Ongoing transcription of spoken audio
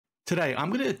Today, I'm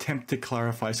going to attempt to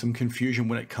clarify some confusion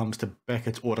when it comes to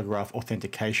Beckett's autograph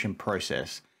authentication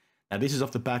process. Now, this is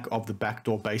off the back of the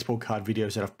backdoor baseball card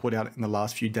videos that I've put out in the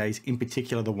last few days, in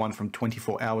particular the one from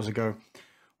 24 hours ago,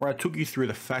 where I took you through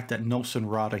the fact that Nelson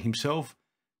Rada himself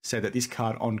said that this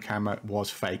card on camera was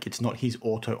fake. It's not his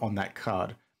auto on that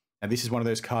card. Now, this is one of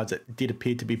those cards that did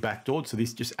appear to be backdoored, so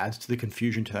this just adds to the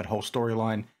confusion to that whole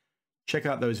storyline. Check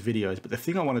out those videos. But the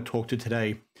thing I want to talk to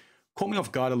today caught me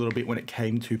off guard a little bit when it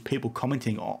came to people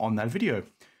commenting on that video.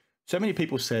 So many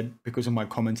people said, because of my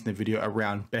comments in the video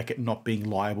around Beckett not being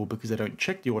liable because they don't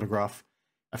check the autograph,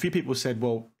 a few people said,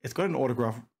 well, it's got an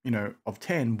autograph, of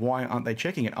 10. Why aren't they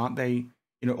checking it? Aren't they,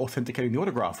 authenticating the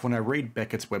autograph? When I read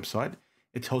Beckett's website,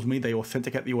 it tells me they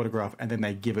authenticate the autograph and then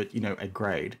they give it, a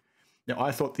grade. Now,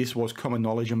 I thought this was common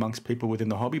knowledge amongst people within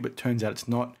the hobby, but turns out it's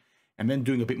not. And then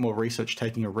doing a bit more research,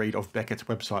 taking a read of Beckett's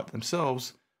website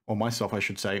themselves, or myself, I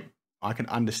should say, I can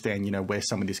understand, where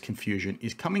some of this confusion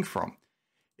is coming from.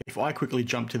 If I quickly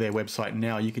jump to their website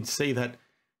now, you can see that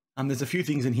there's a few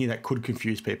things in here that could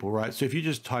confuse people, right? So if you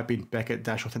just type in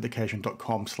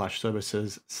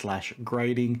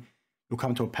beckett-authentication.com/services/grading, you'll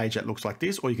come to a page that looks like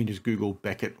this, or you can just Google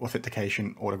Beckett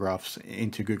authentication autographs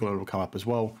into Google and it'll come up as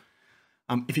well.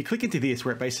 If you click into this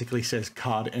where it basically says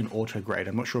card and auto grade,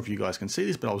 I'm not sure if you guys can see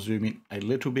this, but I'll zoom in a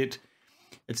little bit.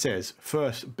 It says,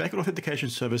 first, Beckett Authentication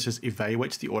Services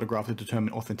evaluates the autograph to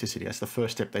determine authenticity. That's the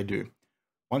first step they do.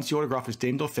 Once the autograph is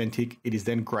deemed authentic, it is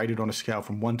then graded on a scale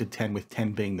from 1 to 10, with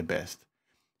 10 being the best.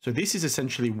 So this is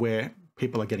essentially where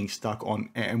people are getting stuck on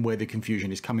and where the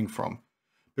confusion is coming from,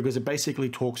 because it basically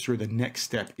talks through the next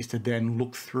step is to then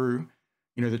look through,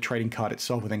 the trading card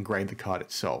itself and then grade the card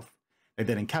itself. They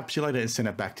then encapsulate it and send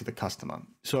it back to the customer.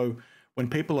 So when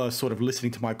people are sort of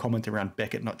listening to my comment around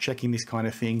Beckett not checking this kind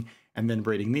of thing and then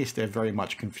reading this, they're very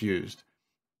much confused.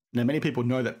 Now, many people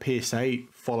know that PSA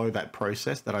follow that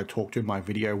process that I talked to in my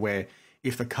video, where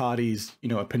if the card is,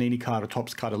 a Panini card, a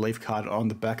Topps card, a Leaf card, on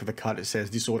the back of the card, it says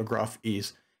this autograph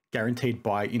is guaranteed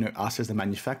by, us as the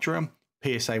manufacturer,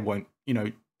 PSA won't,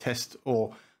 test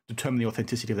or determine the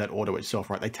authenticity of that auto itself,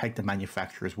 right? They take the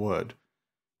manufacturer's word.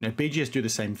 Now, BGS do the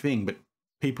same thing, but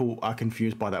people are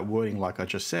confused by that wording, like I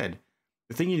just said.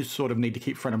 The thing you sort of need to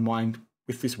keep front of mind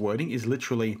with this wording is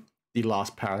literally the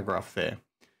last paragraph there.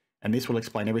 And this will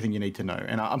explain everything you need to know.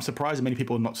 And I'm surprised that many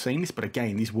people have not seen this, but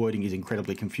again, this wording is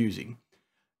incredibly confusing.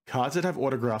 Cards that have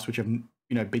autographs which have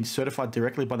been certified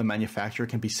directly by the manufacturer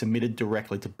can be submitted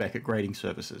directly to Beckett Grading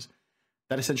Services.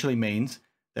 That essentially means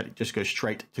that it just goes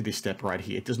straight to this step right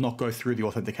here. It does not go through the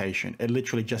authentication. It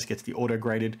literally just gets the auto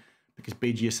graded because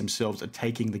BGS themselves are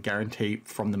taking the guarantee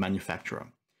from the manufacturer.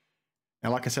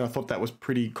 Now, like I said, I thought that was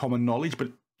pretty common knowledge,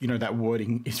 but that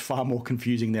wording is far more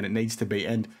confusing than it needs to be.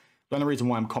 And the only reason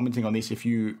why I'm commenting on this, if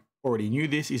you already knew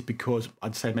this, is because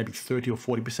I'd say maybe 30 or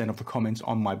 40% of the comments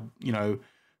on my,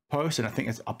 post, and I think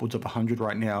it's upwards of 100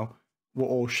 right now, were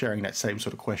all sharing that same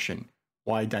sort of question.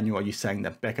 Why, Daniel, are you saying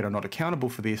that Beckett are not accountable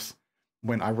for this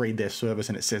when I read their service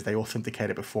and it says they authenticate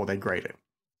it before they grade it?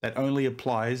 That only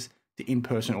applies to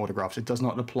in-person autographs. It does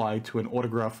not apply to an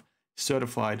autograph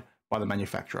certified by the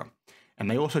manufacturer. And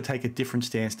they also take a different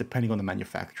stance depending on the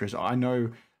manufacturers. I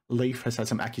know Leaf has had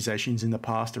some accusations in the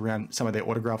past around some of their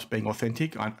autographs being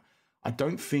authentic. I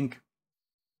don't think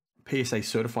PSA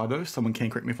certify those. Someone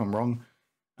can correct me if I'm wrong.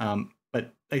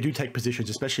 But they do take positions,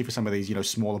 especially for some of these,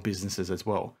 smaller businesses as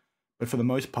well. But for the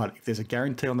most part, if there's a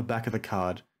guarantee on the back of the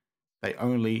card, they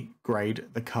only grade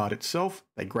the card itself.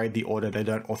 They grade the order. They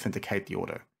don't authenticate the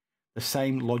order. The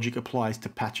same logic applies to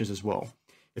patches as well.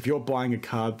 If you're buying a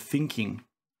card thinking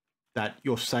that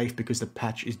you're safe because the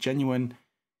patch is genuine,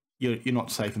 you're not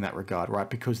safe in that regard, right?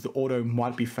 Because the auto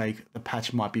might be fake, the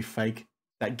patch might be fake.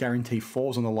 That guarantee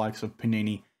falls on the likes of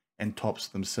Panini and Topps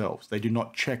themselves. They do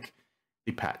not check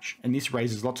the patch. And this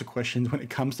raises lots of questions when it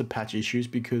comes to patch issues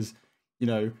because,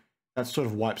 that sort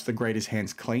of wipes the grader's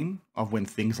hands clean of when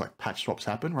things like patch swaps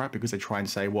happen, right? Because they try and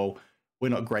say, well, we're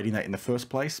not grading that in the first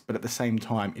place. But at the same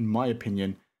time, in my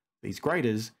opinion, these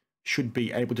graders should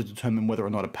be able to determine whether or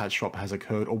not a patch swap has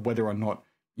occurred or whether or not,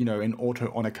 an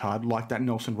auto on a card like that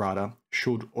Nelson Rada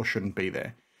should or shouldn't be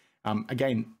there.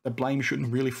 Again, the blame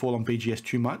shouldn't really fall on BGS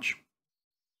too much.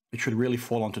 It should really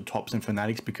fall onto Topps and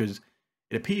Fanatics because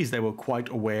it appears they were quite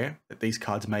aware that these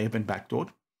cards may have been backdoored.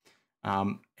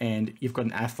 And you've got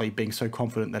an athlete being so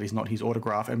confident that he's not his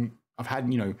autograph. And I've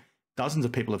had, dozens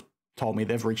of people have told me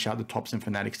they've reached out to Topps and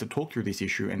Fanatics to talk through this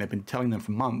issue, and they've been telling them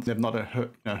for months. They've not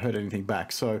heard anything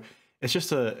back. So it's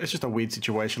just a weird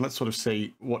situation. Let's sort of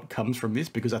see what comes from this,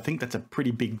 because I think that's a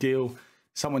pretty big deal.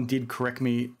 Someone did correct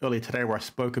me earlier today where I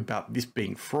spoke about this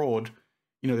being fraud.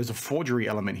 there's a forgery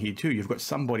element here too. You've got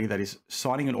somebody that is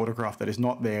signing an autograph that is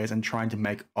not theirs and trying to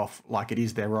make off like it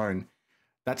is their own.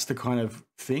 That's the kind of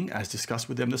thing, as discussed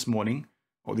with them this morning,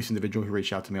 or this individual who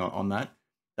reached out to me on that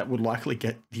would likely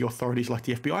get the authorities like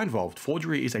the FBI involved.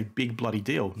 Forgery is a big bloody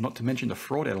deal, not to mention the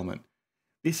fraud element.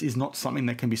 This is not something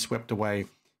that can be swept away,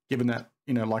 given that,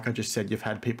 like I just said, you've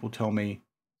had people tell me,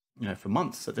 for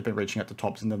months that they've been reaching out to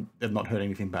Topps and they've not heard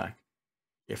anything back.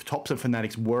 If Topps and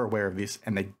Fanatics were aware of this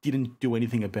and they didn't do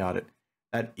anything about it,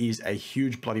 that is a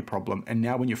huge bloody problem. And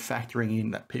now when you're factoring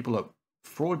in that people are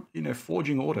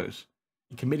forging autos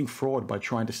and committing fraud by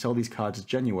trying to sell these cards as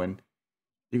genuine,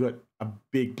 you've got a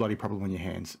big bloody problem on your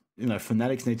hands.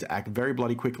 Fanatics need to act very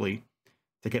bloody quickly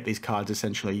to get these cards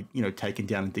essentially, taken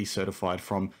down and decertified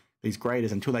from these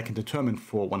graders until they can determine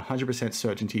for 100%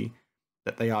 certainty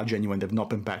that they are genuine, they've not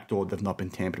been backdoored, they've not been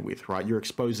tampered with, right? You're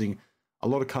exposing a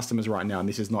lot of customers right now, and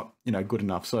this is not, good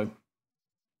enough. So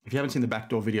if you haven't seen the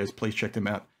backdoor videos, please check them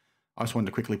out. I just wanted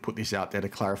to quickly put this out there to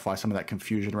clarify some of that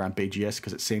confusion around BGS,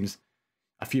 because it seems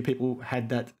a few people had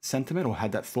that sentiment or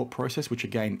had that thought process, which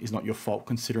again is not your fault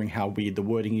considering how weird the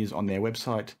wording is on their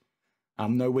website.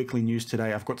 No weekly news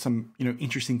today. I've got some,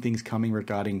 interesting things coming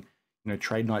regarding,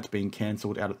 trade nights being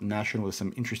cancelled out at the National. There's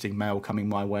some interesting mail coming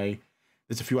my way.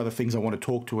 There's a few other things I want to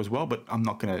talk to as well, but I'm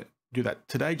not going to do that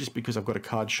today just because I've got a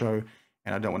card show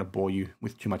and I don't want to bore you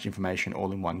with too much information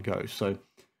all in one go. So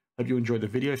hope you enjoyed the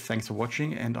video. Thanks for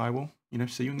watching, and I will,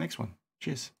 see you in the next one.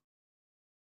 Cheers.